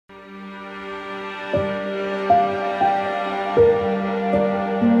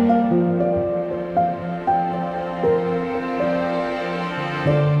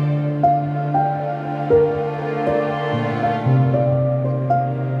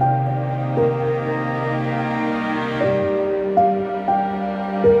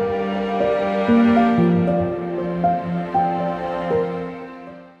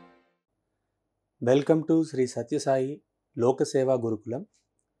Welcome to Sri Sathya Sai Loka Seva Gurukulam.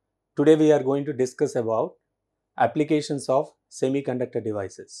 Today we are going to discuss about applications of semiconductor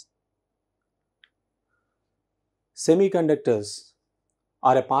devices. Semiconductors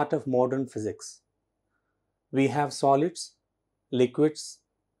are a part of modern physics. We have solids, liquids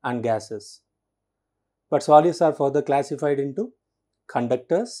and gases. But solids are further classified into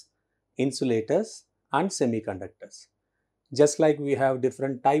conductors, insulators and semiconductors. Just like we have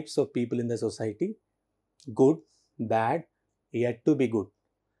different types of people in the society, good, bad, yet to be good.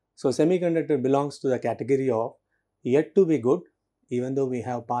 So semiconductor belongs to the category of yet to be good, even though we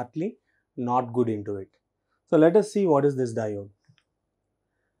have partly not good into it. So let us see what is this diode.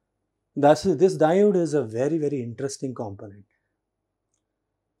 This diode is a very interesting component.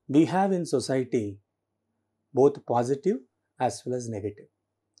 We have in society both positive as well as negative.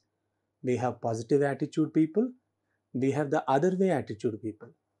 We have positive attitude people. We have the other way attitude people.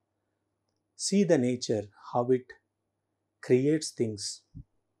 See the nature, how it creates things.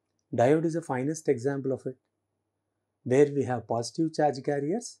 Diode is the finest example of it, where we have positive charge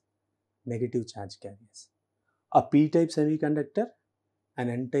carriers, negative charge carriers. A p-type semiconductor, an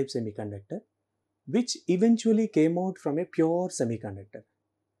n-type semiconductor, which eventually came out from a pure semiconductor,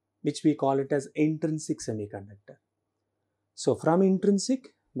 which we call it as intrinsic semiconductor. So from intrinsic,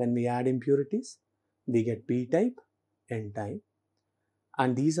 when we add impurities, we get p-type, n-type,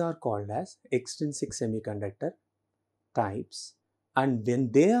 and these are called as extrinsic semiconductor types, and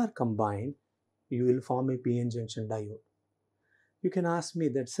when they are combined, you will form a p-n junction diode. You can ask me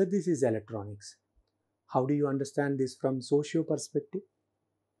that, sir, this is electronics. How do you understand this from socio perspective?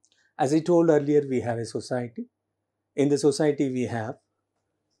 As I told earlier, we have a society. In the society, we have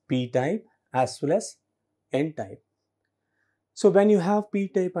p-type as well as n-type. So when you have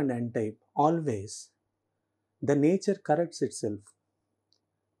p-type and n-type, always the nature corrects itself.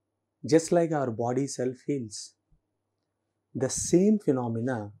 Just like our body self-heals. The same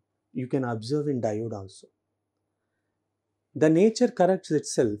phenomena you can observe in diode also. The nature corrects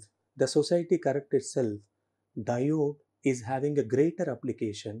itself, the society corrects itself. Diode is having a greater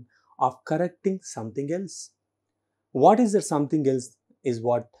application of correcting something else. What is that something else is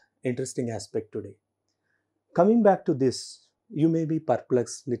what interesting aspect today. Coming back to this, you may be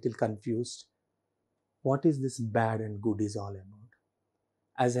perplexed, little confused. What is this bad and good is all about?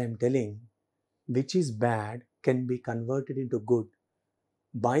 As I am telling, which is bad can be converted into good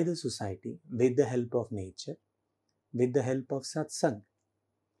by the society with the help of nature, with the help of satsang.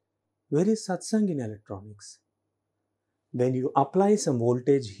 Where is satsang in electronics? When you apply some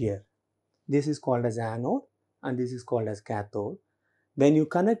voltage here, this is called as anode and this is called as cathode. When you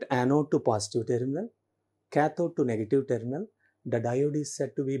connect anode to positive terminal, cathode to negative terminal, the diode is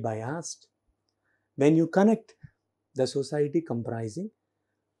said to be biased. When you connect the society comprising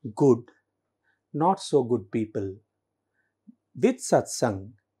good, not so good people, with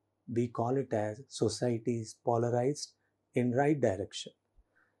satsang, we call it as society is polarized in right direction.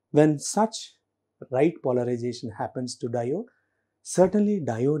 When such right polarization happens to diode, certainly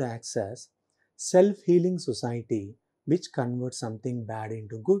diode acts as self-healing society which converts something bad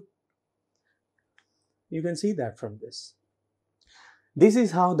into good. You can see that from this. This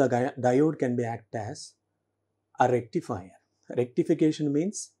is how the diode can be acted as a rectifier. Rectification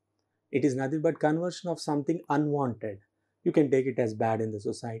means it is nothing but conversion of something unwanted. You can take it as bad in the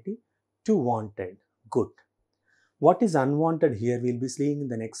society to wanted, good. What is unwanted here we will be seeing in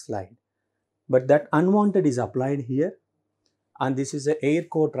the next slide. But that unwanted is applied here, and this is an air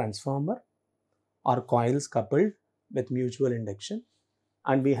core transformer or coils coupled with mutual induction,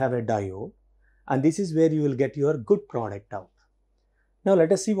 and we have a diode, and this is where you will get your good product out. Now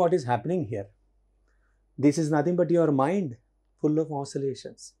let us see what is happening here. This is nothing but your mind full of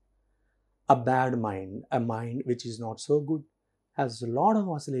oscillations. A bad mind, a mind which is not so good, has a lot of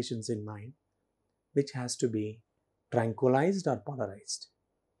oscillations in mind, which has to be tranquilized or polarized.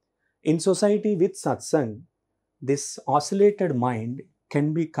 In society with satsang, this oscillated mind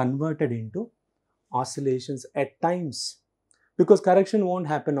can be converted into oscillations at times, because correction won't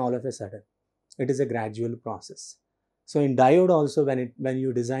happen all of a sudden. It is a gradual process. So in diode also, when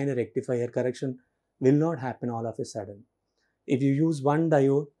you design a rectifier, correction will not happen all of a sudden. If you use one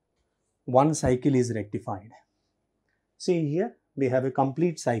diode, one cycle is rectified. See here, we have a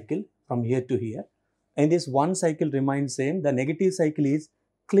complete cycle from here to here, and this one cycle remains same. The negative cycle is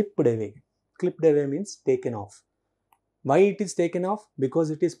clipped away. Clipped away means taken off. Why it is taken off? Because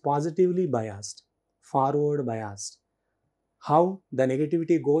it is positively biased, forward biased. How the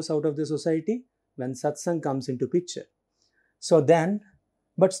negativity goes out of the society? When satsang comes into picture. So then,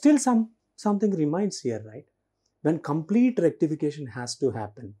 but still something remains here, right? When complete rectification has to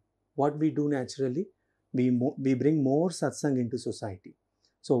happen, what we do naturally, we bring more satsang into society.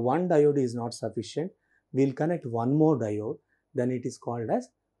 So one diode is not sufficient. We'll connect one more diode, then it is called as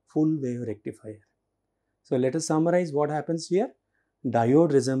full wave rectifier. So let us summarize what happens here.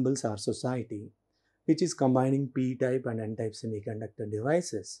 Diode resembles our society, which is combining p-type and n-type semiconductor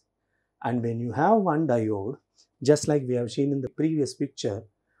devices. And when you have one diode, just like we have seen in the previous picture,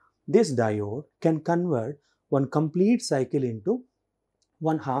 this diode can convert one complete cycle into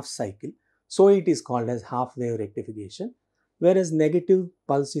one half cycle. So it is called as half wave rectification, whereas negative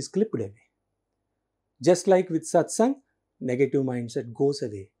pulse is clipped away. Just like with satsang, negative mindset goes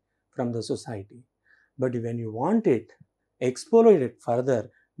away from the society. But when you want it, explore it further,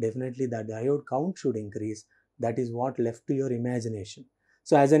 definitely the diode count should increase. That is what left to your imagination.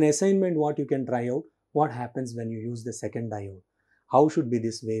 So as an assignment, what you can try out, what happens when you use the second diode? How should be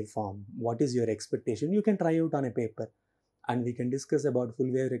this waveform? What is your expectation? You can try out on a paper, and we can discuss about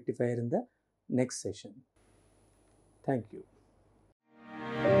full wave rectifier in the next session. Thank you.